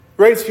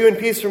Grace to you and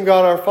peace from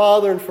God our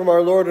Father and from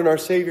our Lord and our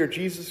Savior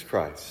Jesus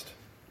Christ.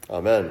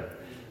 Amen.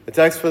 The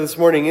text for this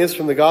morning is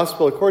from the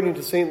Gospel according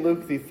to St.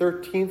 Luke, the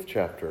 13th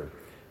chapter.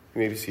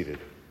 You may be seated.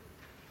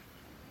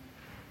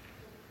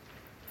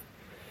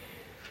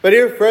 My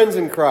dear friends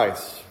in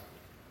Christ,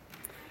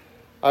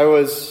 I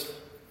was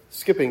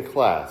skipping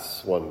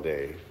class one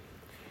day,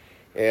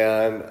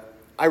 and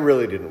I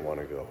really didn't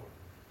want to go.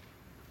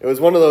 It was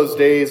one of those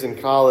days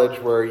in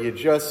college where you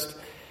just,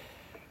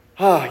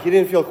 you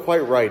didn't feel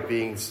quite right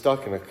being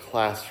stuck in a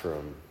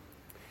classroom.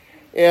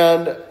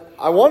 And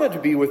I wanted to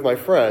be with my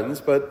friends,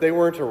 but they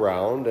weren't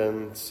around,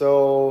 and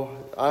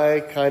so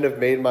I kind of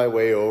made my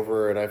way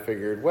over, and I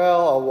figured,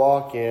 well, I'll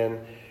walk in,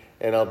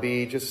 and I'll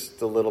be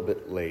just a little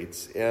bit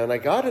late. And I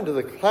got into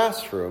the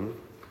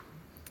classroom,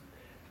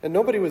 and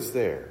nobody was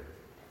there.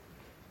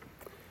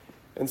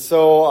 And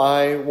so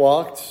I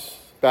walked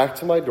back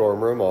to my dorm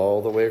room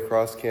all the way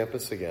across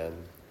campus again.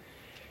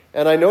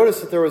 And I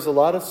noticed that there was a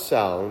lot of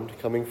sound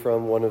coming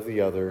from one of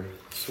the other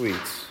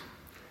suites.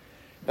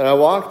 And I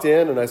walked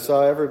in and I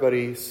saw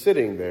everybody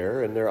sitting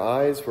there, and their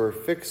eyes were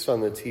fixed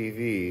on the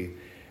TV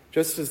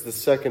just as the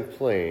second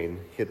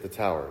plane hit the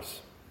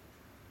towers.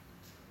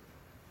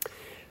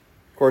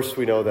 Of course,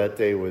 we know that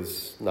day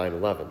was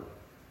 9/11.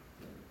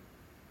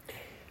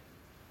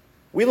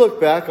 We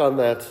look back on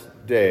that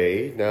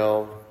day,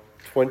 now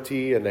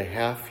 20 and a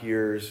half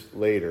years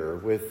later,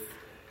 with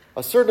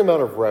a certain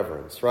amount of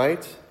reverence,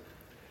 right?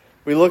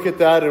 We look at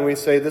that and we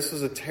say, this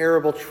is a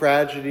terrible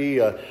tragedy,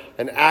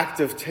 an act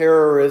of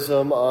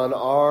terrorism on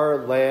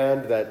our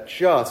land that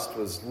just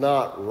was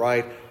not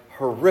right,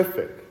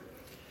 horrific.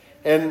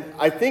 And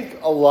I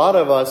think a lot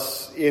of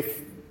us, if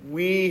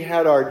we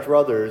had our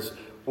druthers,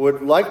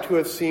 would like to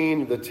have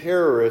seen the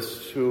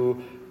terrorists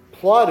who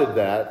plotted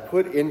that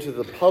put into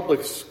the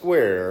public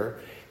square,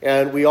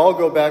 and we all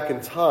go back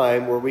in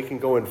time where we can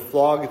go and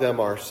flog them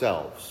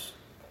ourselves,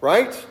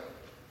 right?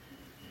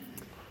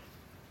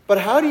 But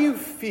how do you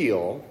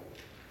feel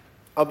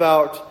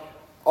about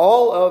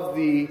all of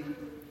the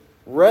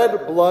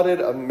red-blooded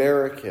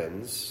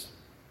Americans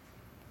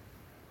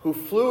who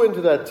flew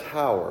into that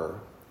tower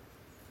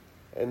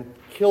and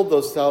killed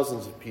those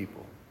thousands of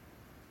people?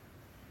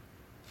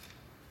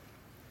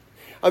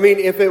 I mean,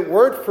 if it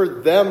weren't for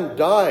them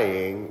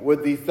dying,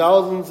 would the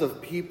thousands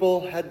of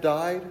people had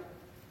died?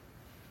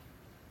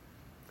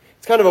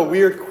 It's kind of a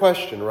weird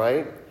question,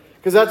 right?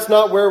 Because that's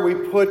not where we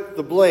put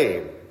the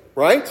blame,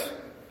 right?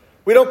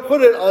 We don't put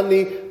it on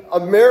the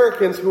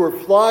Americans who are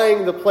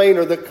flying the plane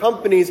or the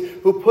companies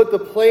who put the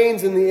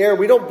planes in the air.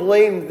 We don't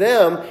blame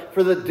them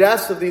for the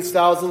deaths of these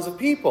thousands of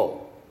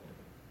people.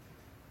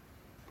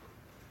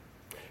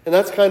 And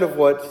that's kind of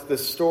what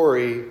this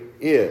story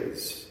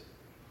is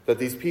that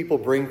these people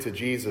bring to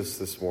Jesus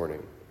this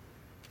morning.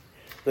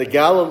 The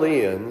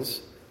Galileans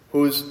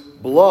whose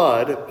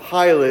blood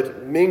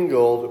Pilate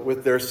mingled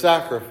with their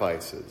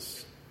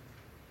sacrifices.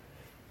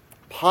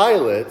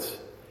 Pilate,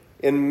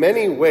 in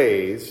many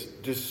ways,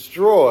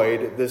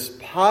 destroyed this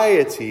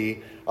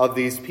piety of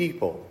these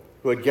people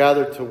who had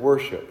gathered to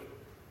worship.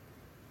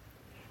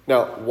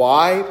 Now,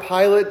 why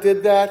Pilate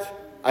did that,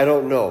 I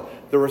don't know.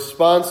 The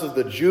response of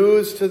the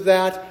Jews to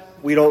that,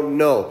 we don't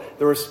know.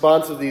 The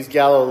response of these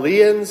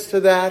Galileans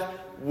to that,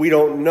 we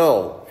don't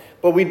know.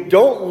 But we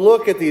don't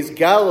look at these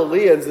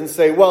Galileans and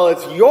say, well,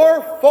 it's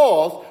your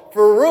fault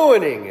for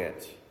ruining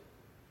it.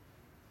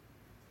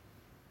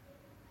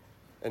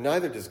 And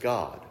neither does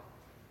God.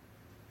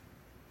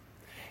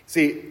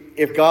 See,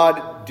 if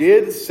God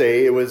did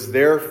say it was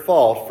their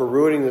fault for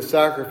ruining the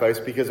sacrifice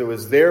because it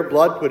was their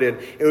blood put in,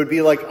 it would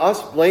be like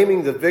us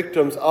blaming the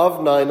victims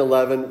of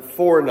 9/11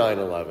 for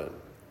 9/11.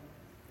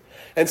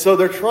 And so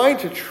they're trying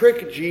to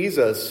trick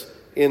Jesus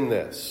in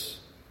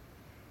this.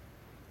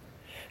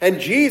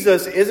 And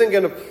Jesus isn't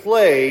going to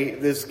play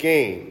this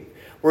game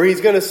where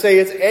he's going to say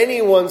it's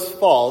anyone's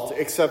fault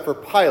except for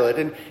Pilate.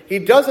 And he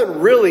doesn't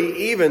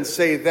really even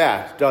say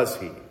that, does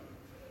he?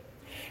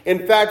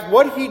 In fact,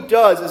 what he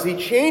does is he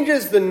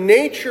changes the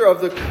nature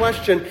of the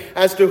question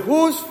as to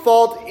whose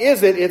fault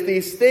is it if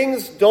these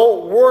things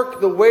don't work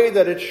the way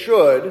that it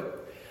should,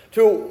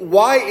 to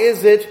why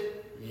is it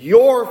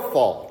your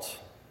fault?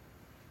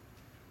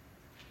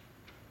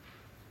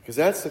 Because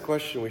that's the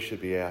question we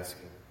should be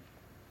asking.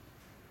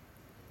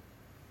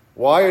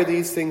 Why are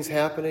these things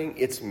happening?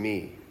 It's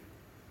me.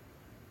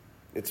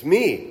 It's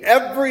me.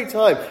 Every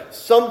time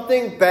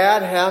something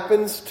bad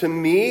happens to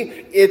me,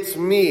 it's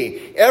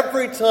me.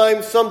 Every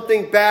time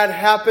something bad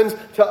happens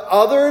to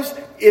others,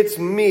 it's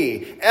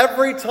me.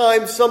 Every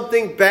time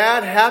something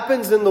bad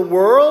happens in the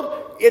world,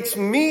 it's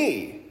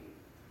me.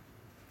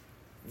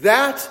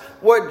 That's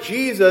what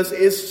Jesus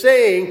is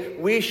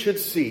saying we should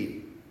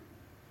see.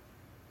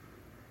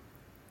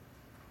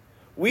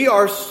 We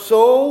are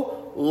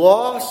so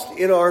lost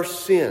in our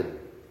sin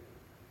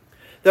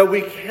that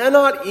we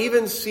cannot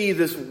even see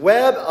this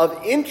web of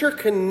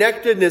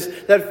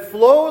interconnectedness that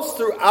flows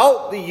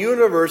throughout the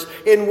universe,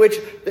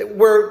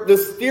 where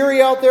this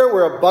theory out there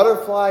where a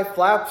butterfly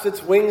flaps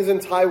its wings in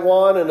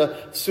Taiwan and a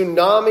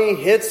tsunami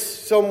hits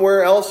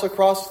somewhere else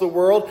across the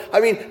world.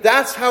 I mean,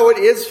 that's how it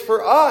is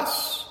for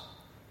us.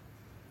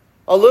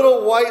 A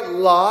little white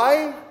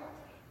lie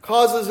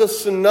causes a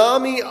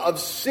tsunami of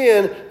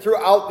sin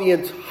throughout the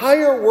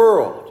entire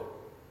world.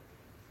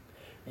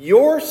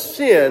 Your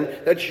sin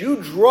that you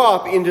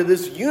drop into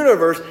this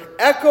universe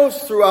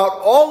echoes throughout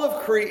all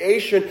of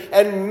creation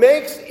and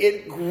makes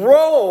it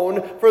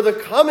groan for the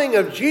coming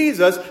of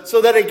Jesus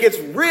so that it gets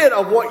rid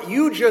of what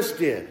you just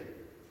did.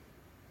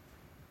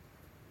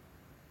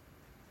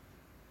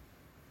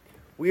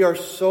 We are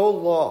so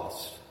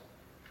lost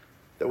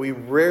that we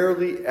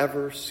rarely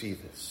ever see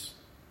this.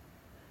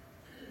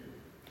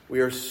 We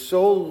are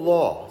so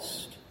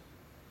lost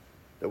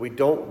that we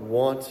don't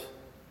want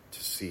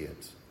to see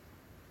it.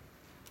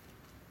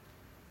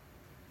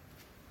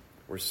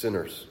 We're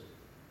sinners.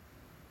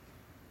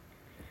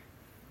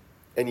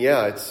 And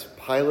yeah, it's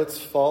Pilate's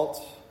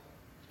fault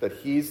that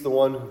he's the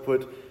one who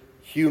put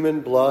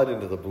human blood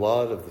into the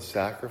blood of the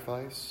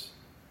sacrifice.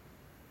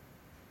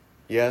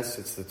 Yes,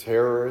 it's the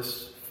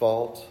terrorists'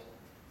 fault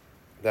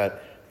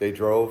that they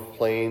drove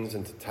planes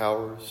into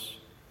towers.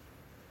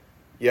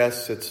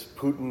 Yes, it's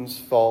Putin's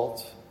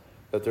fault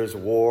that there's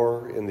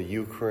war in the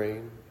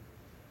Ukraine.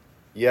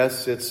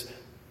 Yes, it's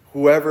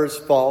whoever's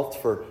fault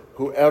for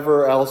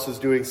whoever else is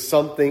doing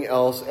something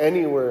else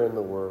anywhere in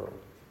the world.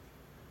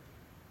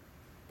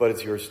 But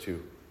it's yours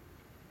too.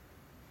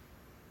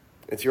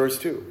 It's yours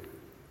too.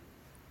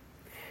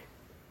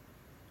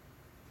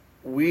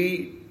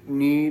 We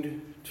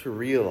need to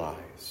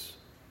realize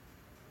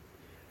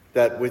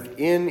that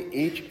within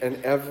each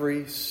and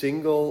every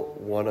single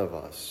one of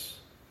us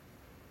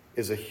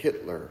is a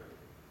Hitler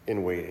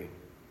in waiting.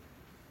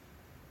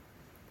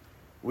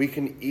 We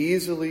can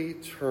easily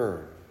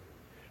turn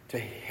to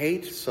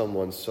hate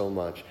someone so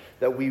much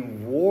that we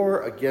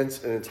war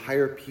against an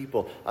entire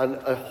people,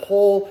 a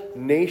whole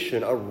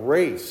nation, a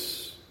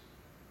race,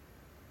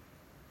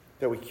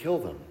 that we kill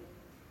them.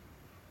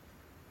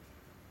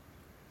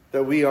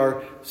 That we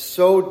are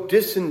so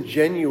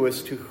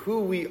disingenuous to who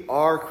we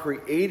are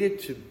created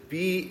to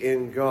be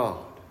in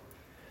God,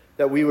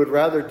 that we would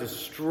rather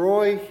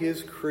destroy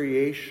His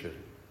creation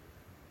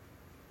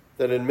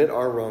than admit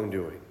our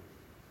wrongdoing.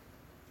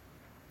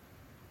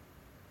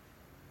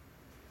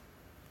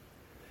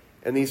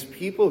 And these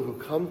people who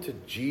come to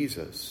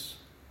Jesus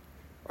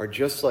are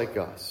just like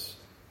us.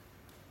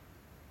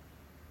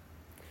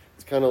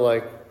 It's kind of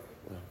like,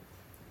 well,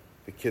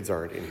 the kids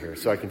aren't in here,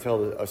 so I can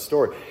tell a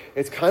story.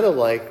 It's kind of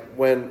like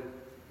when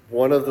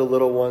one of the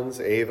little ones,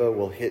 Ava,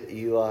 will hit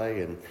Eli,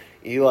 and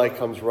Eli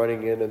comes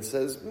running in and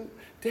says,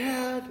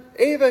 "Dad,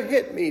 Ava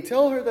hit me.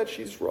 Tell her that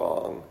she's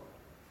wrong."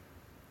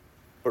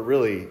 But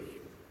really,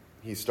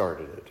 he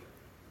started it.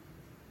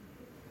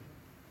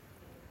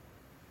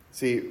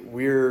 See,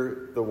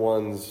 we're the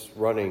ones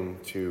running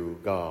to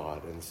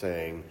God and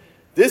saying,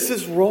 "This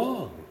is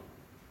wrong.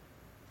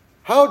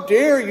 How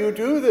dare you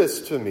do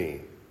this to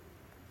me?"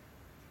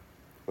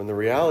 When the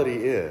reality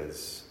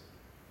is,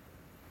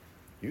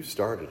 you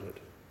started it.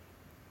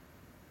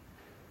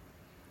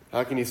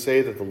 How can you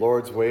say that the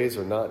Lord's ways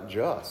are not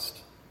just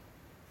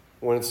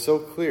when it's so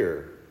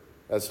clear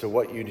as to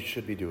what you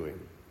should be doing?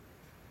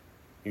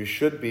 You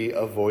should be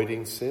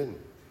avoiding sin.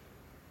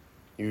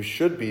 You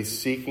should be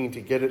seeking to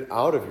get it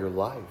out of your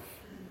life.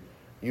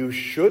 You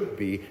should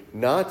be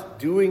not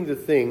doing the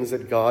things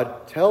that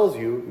God tells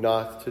you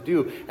not to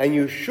do. And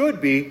you should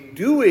be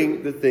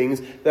doing the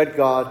things that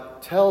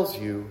God tells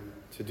you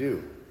to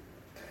do.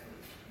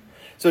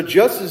 So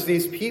just as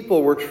these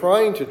people were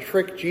trying to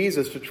trick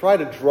Jesus, to try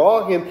to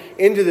draw him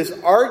into this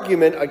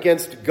argument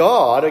against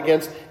God,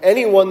 against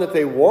anyone that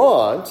they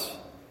want,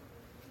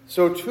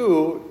 so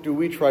too do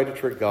we try to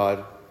trick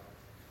God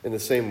in the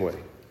same way.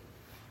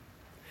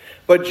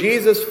 But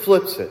Jesus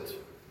flips it.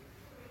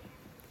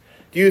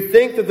 Do you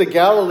think that the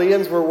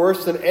Galileans were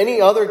worse than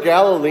any other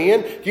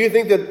Galilean? Do you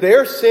think that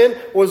their sin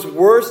was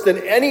worse than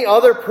any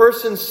other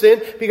person's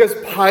sin because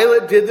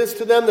Pilate did this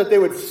to them, that they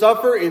would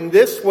suffer in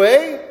this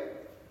way?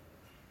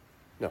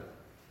 No.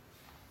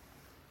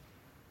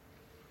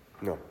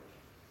 No.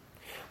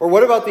 Or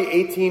what about the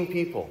 18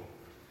 people?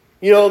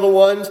 You know, the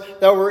ones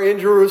that were in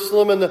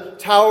Jerusalem and the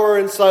tower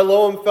in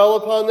Siloam fell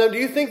upon them. Do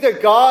you think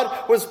that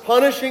God was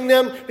punishing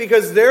them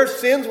because their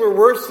sins were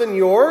worse than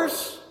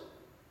yours?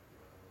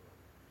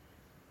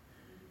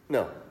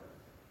 No.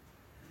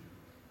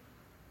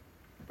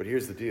 But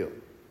here's the deal.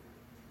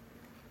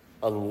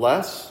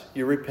 Unless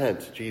you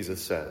repent,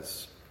 Jesus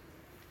says,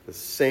 the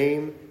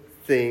same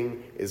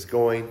thing is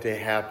going to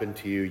happen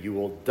to you. You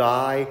will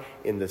die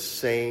in the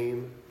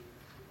same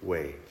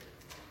way.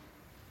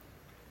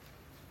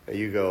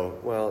 You go,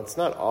 well, it's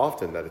not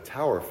often that a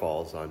tower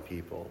falls on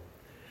people.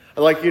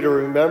 I'd like you to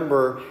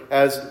remember,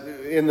 as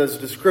in those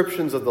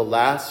descriptions of the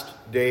last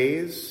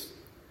days,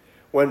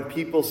 when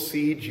people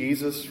see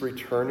Jesus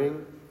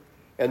returning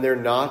and they're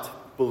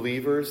not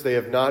believers. They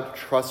have not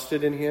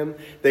trusted in him.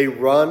 They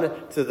run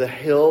to the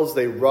hills,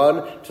 they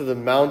run to the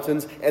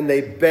mountains, and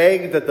they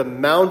beg that the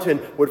mountain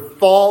would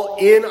fall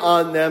in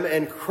on them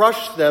and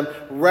crush them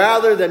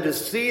rather than to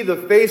see the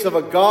face of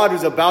a God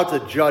who's about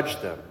to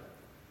judge them.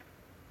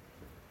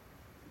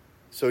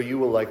 So you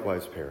will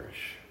likewise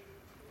perish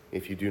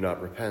if you do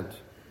not repent.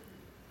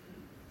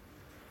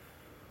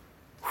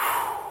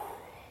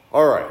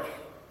 All right.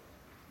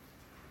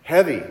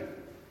 Heavy.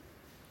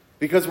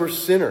 Because we're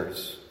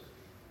sinners.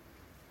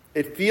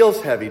 It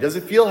feels heavy. Does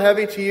it feel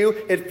heavy to you?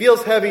 It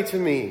feels heavy to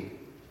me.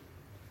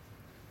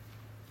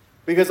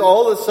 Because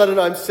all of a sudden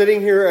I'm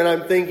sitting here and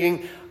I'm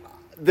thinking,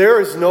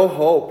 there is no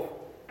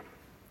hope.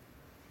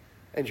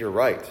 And you're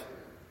right.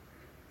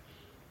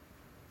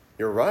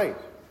 You're right.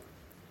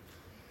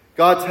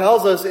 God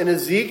tells us in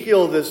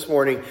Ezekiel this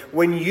morning,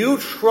 when you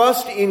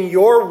trust in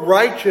your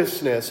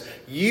righteousness,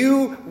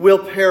 you will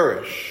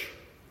perish.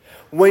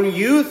 When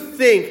you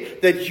think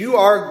that you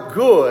are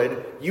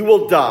good, you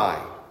will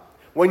die.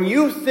 When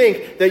you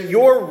think that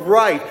you're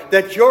right,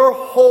 that you're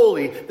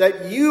holy,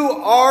 that you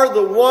are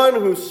the one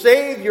who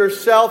saved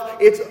yourself,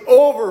 it's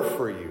over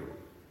for you.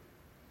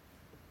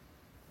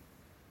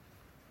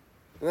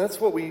 And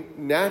that's what we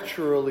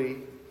naturally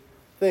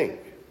think.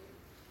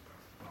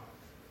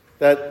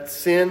 That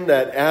sin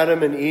that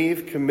Adam and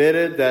Eve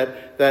committed,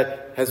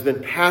 that has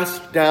been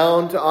passed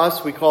down to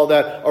us, we call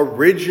that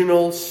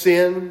original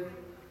sin.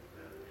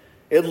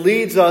 It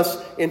leads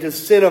us into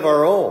sin of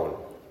our own.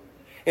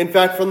 In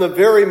fact, from the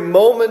very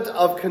moment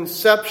of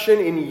conception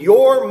in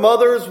your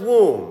mother's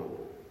womb,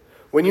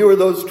 when you were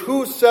those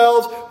two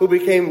cells who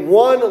became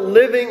one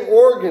living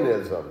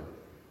organism,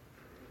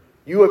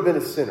 you have been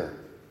a sinner.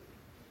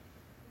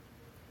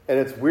 And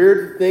it's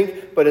weird to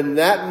think, but in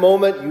that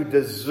moment you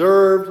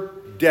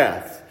deserved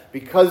death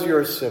because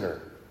you're a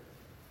sinner.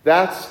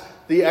 That's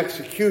the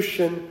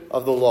execution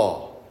of the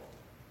law.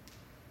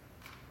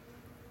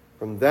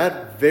 From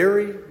that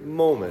very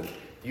moment,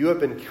 you have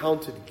been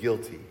counted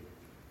guilty.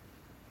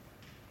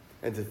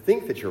 And to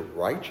think that you're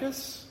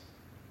righteous?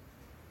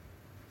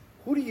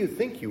 Who do you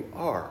think you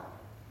are?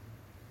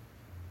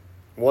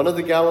 One of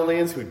the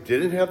Galileans who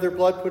didn't have their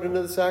blood put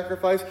into the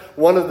sacrifice?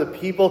 One of the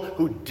people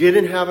who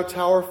didn't have a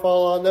tower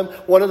fall on them?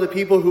 One of the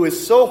people who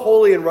is so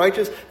holy and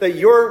righteous that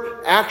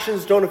your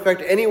actions don't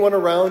affect anyone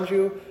around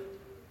you?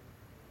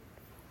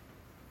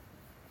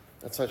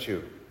 That's not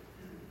you.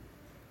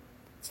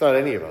 It's not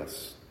any of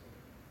us.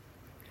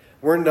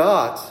 We're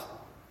not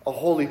a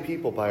holy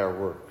people by our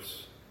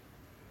works.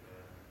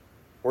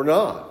 We're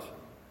not.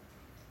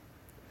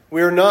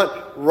 We are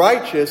not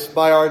righteous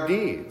by our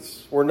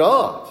deeds. We're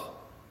not.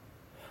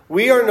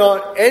 We are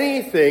not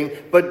anything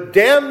but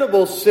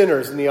damnable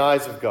sinners in the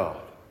eyes of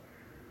God.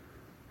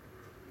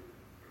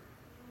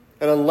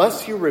 And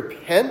unless you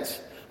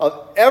repent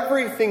of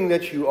everything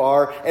that you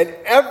are and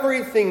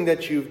everything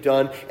that you've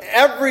done,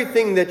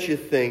 everything that you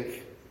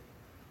think,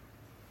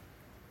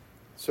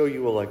 so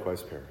you will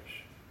likewise perish.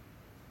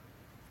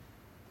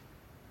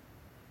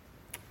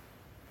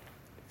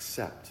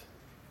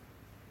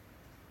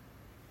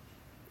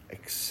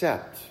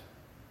 Accept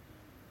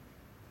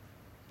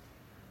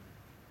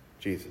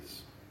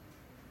Jesus.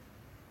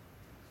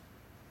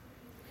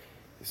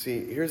 You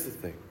see, here's the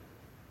thing.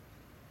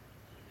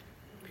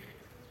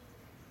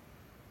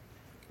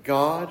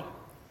 God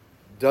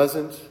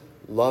doesn't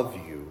love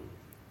you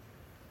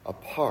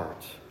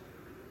apart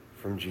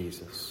from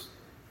Jesus.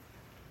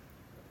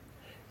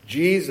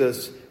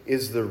 Jesus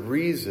is the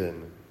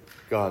reason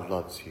God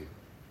loves you.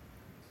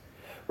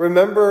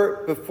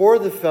 Remember, before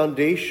the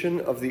foundation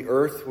of the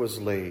earth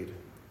was laid,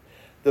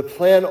 the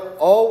plan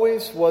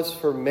always was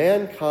for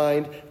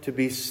mankind to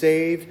be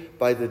saved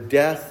by the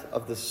death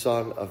of the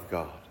Son of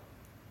God.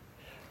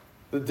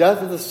 The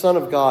death of the Son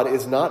of God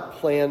is not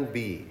plan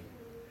B.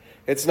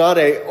 It's not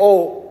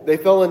they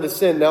fell into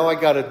sin, now I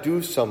got to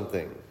do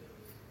something.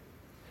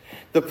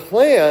 The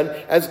plan,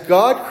 as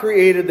God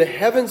created the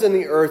heavens and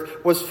the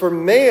earth, was for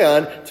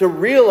man to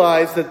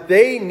realize that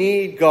they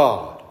need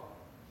God.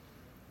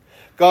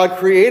 God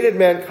created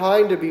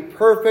mankind to be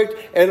perfect,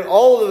 and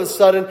all of a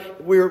sudden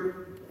we're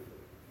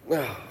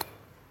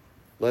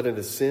led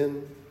into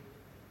sin,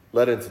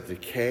 led into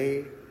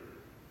decay,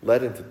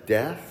 led into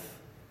death.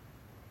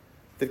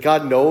 Did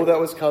God know that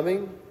was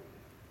coming?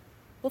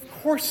 Well, of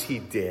course he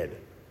did.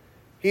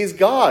 He's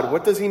God.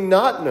 What does he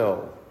not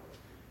know?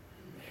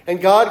 And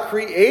God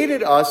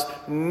created us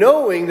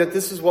knowing that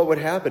this is what would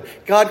happen.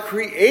 God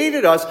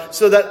created us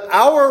so that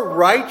our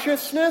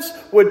righteousness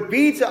would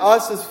be to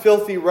us as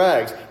filthy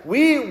rags.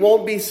 We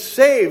won't be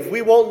saved.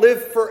 We won't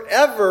live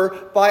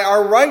forever by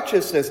our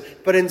righteousness.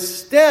 But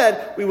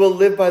instead, we will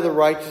live by the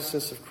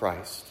righteousness of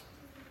Christ.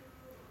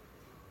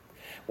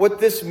 What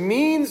this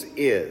means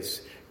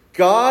is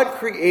God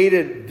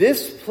created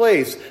this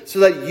place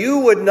so that you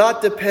would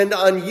not depend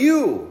on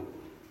you,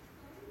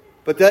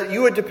 but that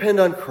you would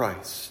depend on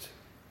Christ.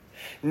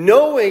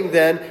 Knowing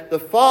then, the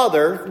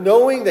Father,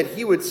 knowing that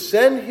he would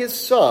send his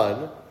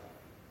Son,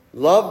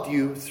 loved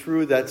you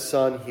through that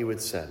Son he would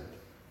send.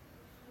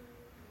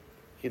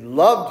 He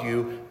loved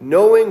you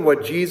knowing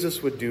what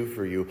Jesus would do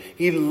for you.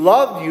 He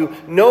loved you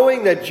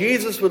knowing that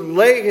Jesus would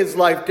lay his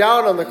life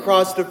down on the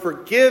cross to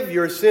forgive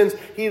your sins.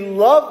 He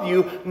loved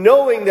you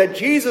knowing that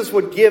Jesus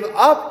would give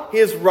up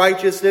his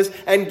righteousness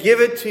and give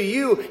it to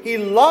you. He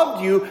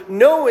loved you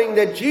knowing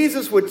that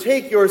Jesus would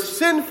take your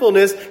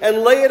sinfulness and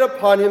lay it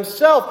upon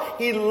himself.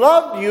 He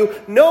loved you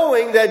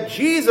knowing that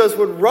Jesus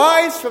would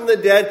rise from the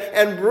dead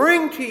and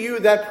bring to you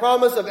that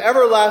promise of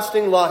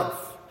everlasting life.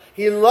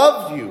 He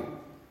loved you.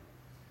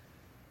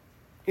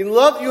 He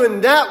loved you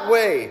in that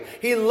way.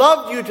 He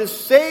loved you to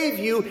save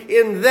you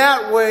in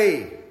that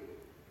way.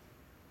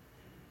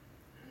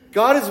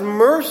 God is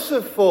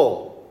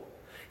merciful.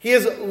 He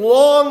is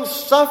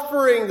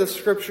long-suffering, the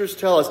Scriptures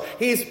tell us.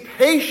 He's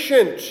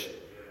patient.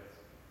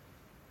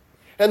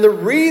 And the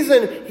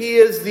reason he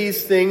is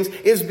these things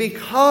is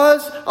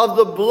because of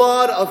the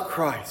blood of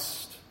Christ.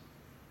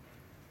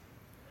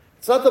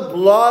 It's not the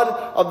blood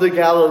of the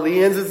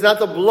Galileans. It's not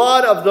the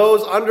blood of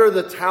those under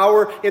the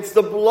tower. It's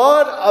the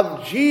blood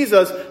of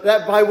Jesus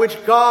that by which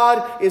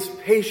God is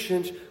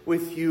patient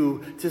with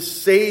you to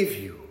save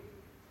you.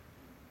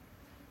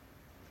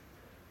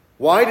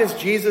 Why does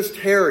Jesus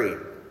tarry?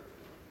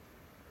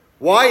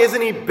 Why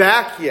isn't he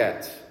back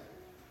yet?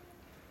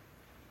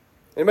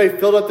 Anybody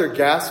filled up their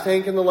gas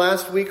tank in the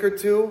last week or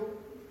two?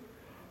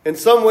 In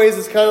some ways,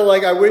 it's kind of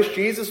like, I wish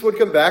Jesus would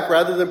come back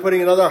rather than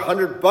putting another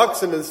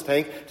 $100 into this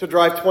tank to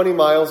drive 20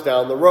 miles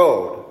down the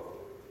road.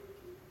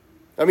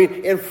 I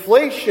mean,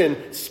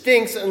 inflation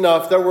stinks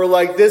enough that we're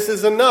like, this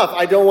is enough.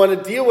 I don't want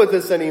to deal with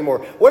this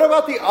anymore. What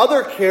about the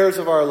other cares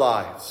of our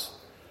lives?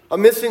 A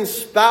missing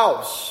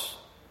spouse,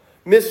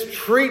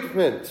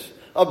 mistreatment,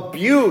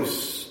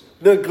 abuse,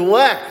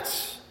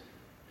 neglect,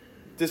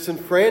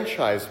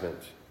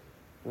 disenfranchisement,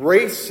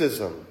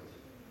 racism.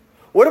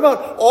 What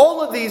about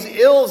all of these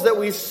ills that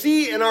we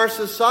see in our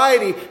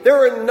society?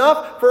 They're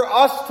enough for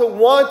us to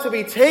want to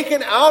be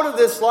taken out of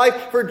this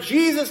life, for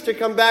Jesus to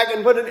come back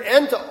and put an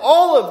end to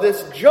all of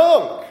this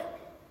junk.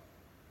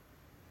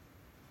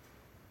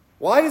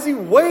 Why does he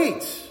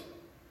wait?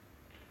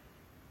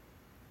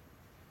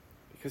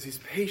 Because he's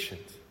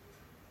patient.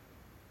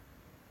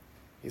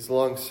 He's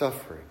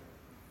long-suffering.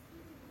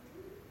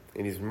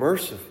 And he's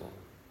merciful.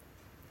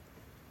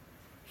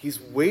 He's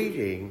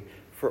waiting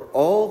for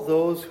all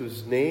those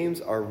whose names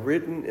are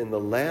written in the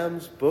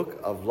Lamb's book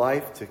of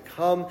life to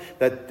come,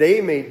 that they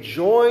may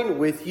join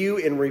with you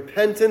in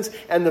repentance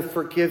and the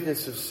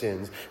forgiveness of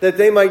sins, that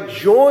they might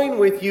join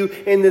with you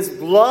in this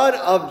blood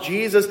of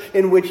Jesus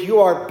in which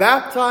you are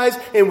baptized,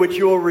 in which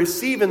you will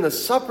receive in the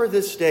supper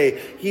this day.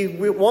 He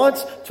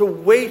wants to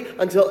wait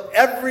until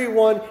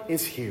everyone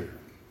is here.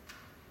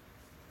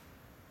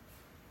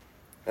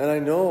 And I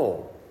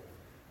know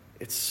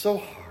it's so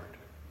hard.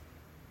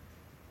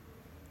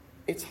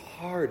 It's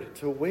hard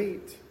to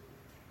wait.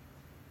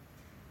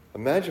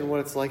 Imagine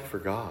what it's like for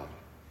God,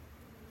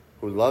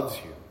 who loves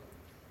you,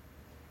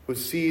 who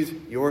sees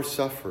your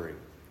suffering,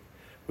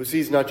 who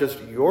sees not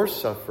just your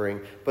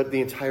suffering, but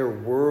the entire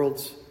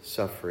world's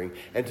suffering,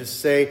 and to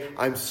say,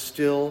 I'm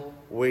still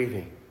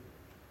waiting.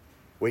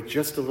 Wait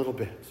just a little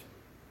bit.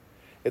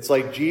 It's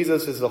like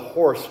Jesus is a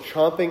horse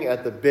chomping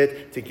at the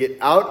bit to get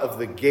out of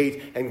the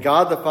gate, and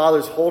God the Father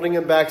is holding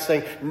him back,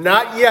 saying,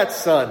 not yet,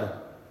 son.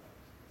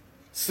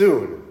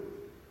 Soon.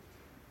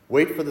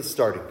 Wait for the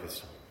starting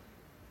pistol,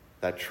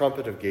 that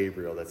trumpet of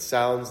Gabriel that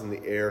sounds in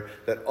the air,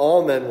 that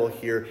all men will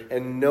hear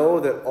and know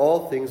that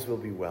all things will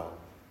be well.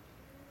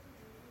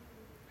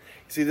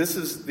 You see, this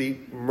is the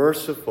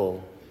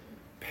merciful,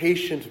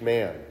 patient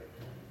man.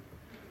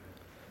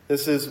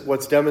 This is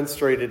what's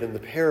demonstrated in the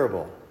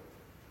parable.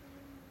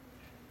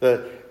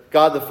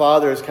 God the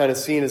Father is kind of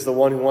seen as the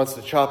one who wants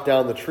to chop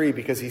down the tree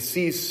because he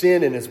sees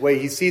sin in his way.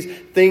 He sees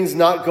things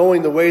not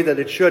going the way that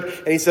it should.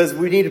 And he says,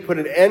 we need to put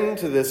an end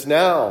to this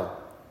now.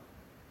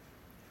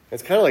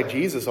 It's kind of like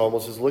Jesus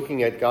almost is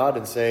looking at God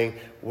and saying,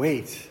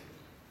 wait.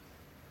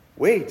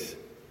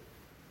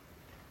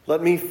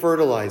 Let me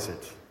fertilize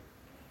it.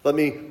 Let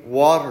me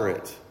water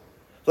it.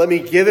 Let me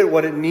give it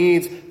what it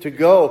needs to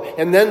go.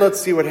 And then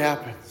let's see what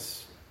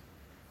happens.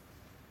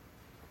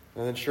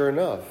 And then sure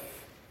enough,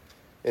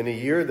 in a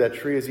year that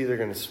tree is either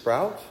going to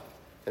sprout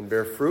and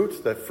bear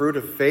fruit, that fruit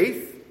of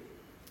faith,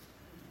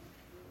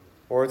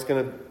 or it's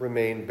going to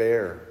remain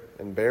bare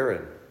and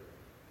barren,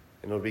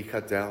 and it'll be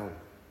cut down.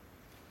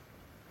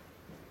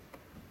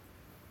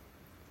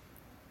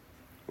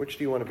 Which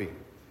do you want to be? Do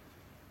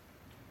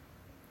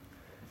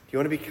you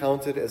want to be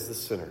counted as the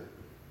sinner? Do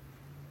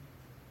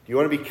you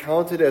want to be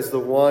counted as the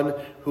one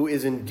who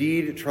is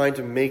indeed trying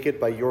to make it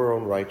by your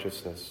own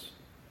righteousness?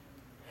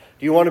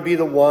 Do you want to be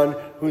the one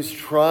who's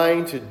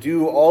trying to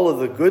do all of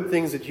the good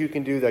things that you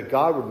can do, that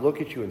God would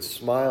look at you and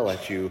smile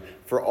at you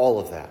for all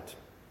of that?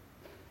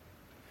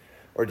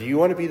 Or do you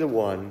want to be the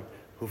one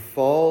who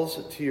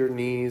falls to your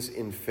knees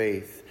in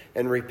faith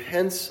and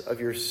repents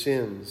of your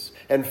sins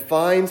and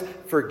finds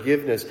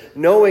forgiveness,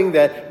 knowing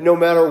that no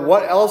matter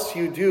what else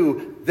you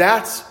do,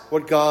 that's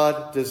what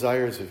God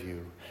desires of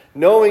you?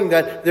 knowing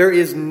that there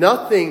is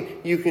nothing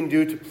you can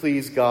do to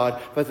please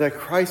God, but that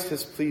Christ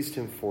has pleased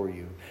him for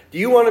you? Do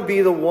you want to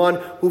be the one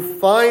who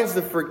finds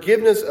the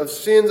forgiveness of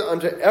sins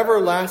unto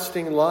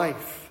everlasting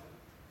life?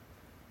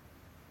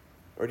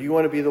 Or do you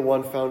want to be the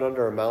one found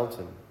under a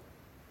mountain,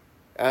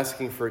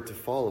 asking for it to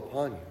fall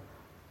upon you?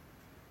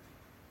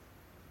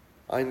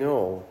 I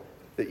know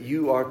that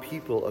you are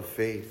people of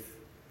faith.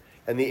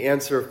 And the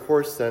answer, of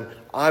course, then,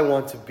 I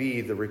want to be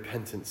the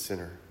repentant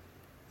sinner.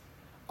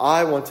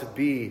 I want to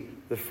be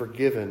the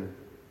forgiven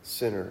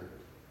sinner.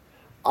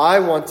 I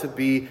want to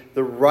be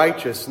the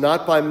righteous,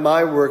 not by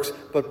my works,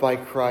 but by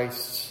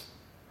Christ's.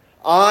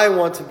 I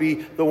want to be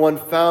the one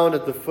found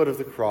at the foot of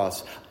the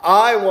cross.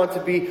 I want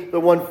to be the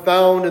one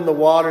found in the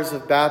waters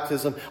of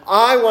baptism.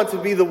 I want to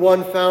be the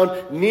one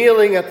found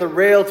kneeling at the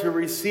rail to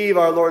receive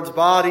our Lord's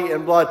body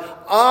and blood.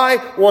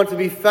 I want to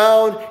be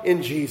found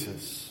in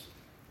Jesus.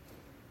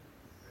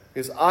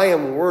 Because I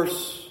am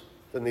worse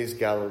than these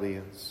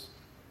Galileans.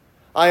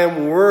 I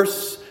am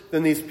worse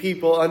than these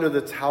people under the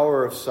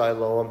Tower of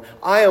Siloam.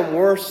 I am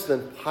worse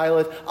than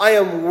Pilate. I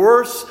am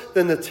worse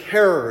than the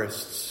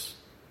terrorists.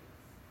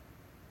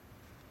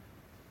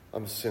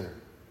 I'm a sinner.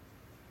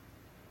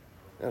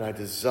 And I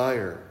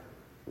desire,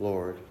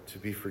 Lord, to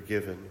be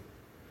forgiven.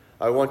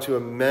 I want to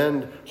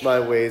amend my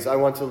ways. I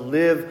want to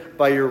live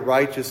by your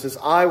righteousness.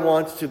 I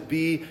want to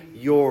be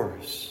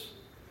yours.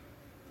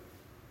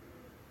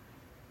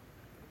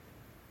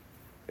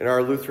 In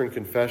our Lutheran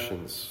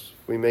confessions,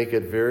 we make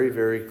it very,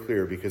 very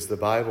clear, because the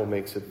Bible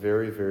makes it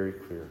very, very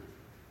clear,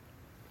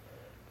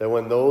 that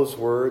when those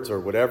words, or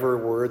whatever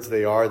words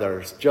they are that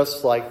are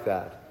just like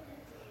that,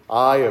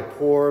 I, a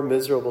poor,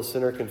 miserable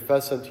sinner,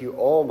 confess unto you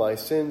all my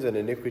sins and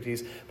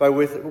iniquities by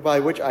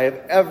which I have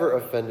ever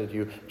offended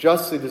you,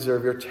 justly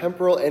deserve your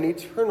temporal and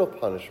eternal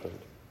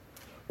punishment.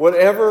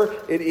 Whatever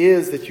it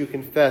is that you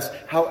confess,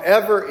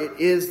 however it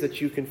is that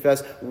you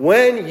confess,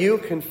 when you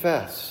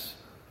confess,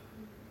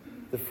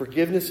 the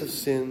forgiveness of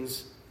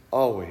sins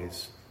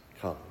always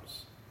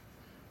comes.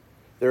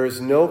 There is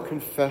no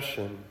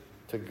confession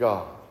to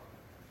God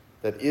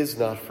that is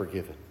not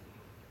forgiven.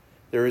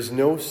 There is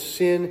no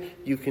sin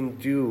you can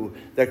do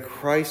that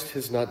Christ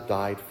has not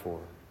died for.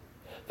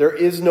 There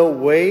is no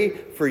way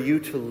for you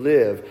to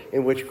live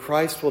in which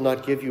Christ will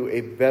not give you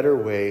a better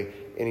way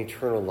in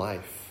eternal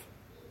life.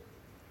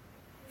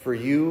 For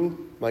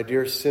you, my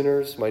dear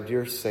sinners, my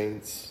dear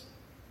saints,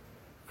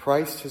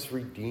 Christ has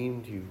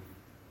redeemed you.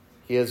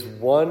 He has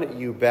won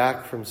you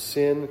back from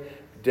sin,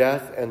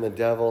 death, and the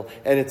devil.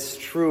 And it's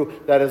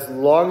true that as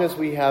long as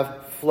we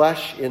have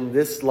flesh in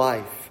this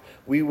life,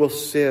 we will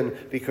sin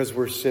because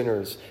we're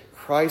sinners.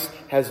 Christ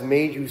has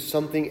made you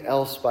something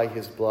else by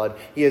his blood.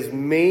 He has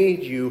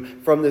made you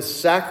from the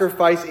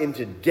sacrifice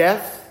into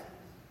death.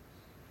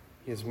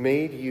 He has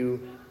made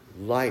you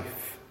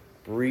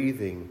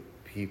life-breathing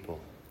people.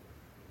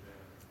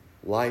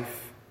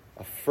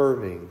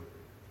 Life-affirming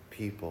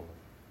people.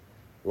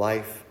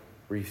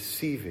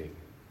 Life-receiving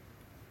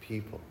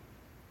people.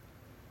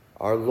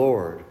 Our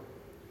Lord,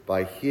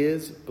 by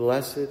his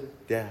blessed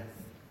death,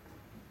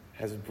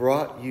 has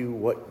brought you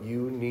what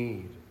you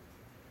need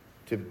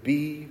to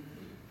be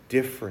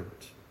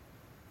different,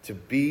 to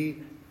be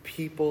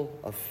people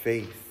of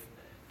faith,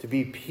 to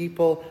be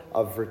people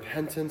of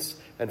repentance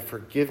and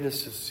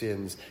forgiveness of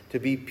sins, to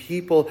be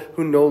people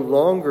who no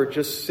longer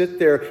just sit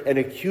there and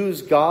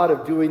accuse God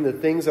of doing the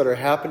things that are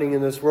happening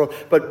in this world,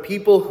 but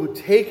people who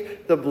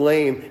take the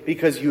blame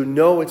because you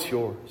know it's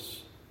yours.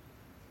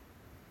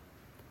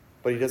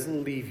 But he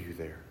doesn't leave you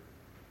there,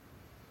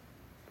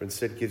 but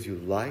instead gives you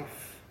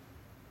life,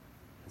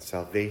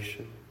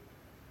 salvation,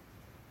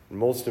 and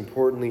most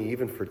importantly,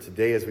 even for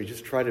today, as we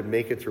just try to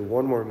make it through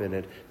one more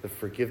minute, the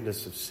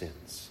forgiveness of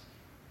sins.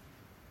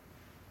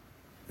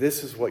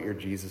 This is what your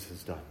Jesus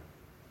has done,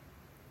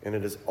 and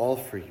it is all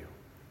for you.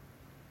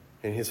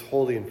 In his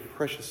holy and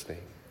precious name,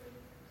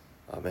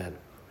 amen.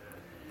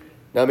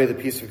 Now may the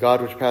peace of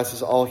God, which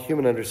passes all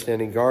human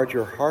understanding, guard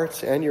your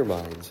hearts and your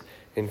minds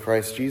in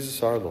Christ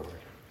Jesus our Lord.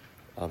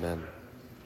 Amen.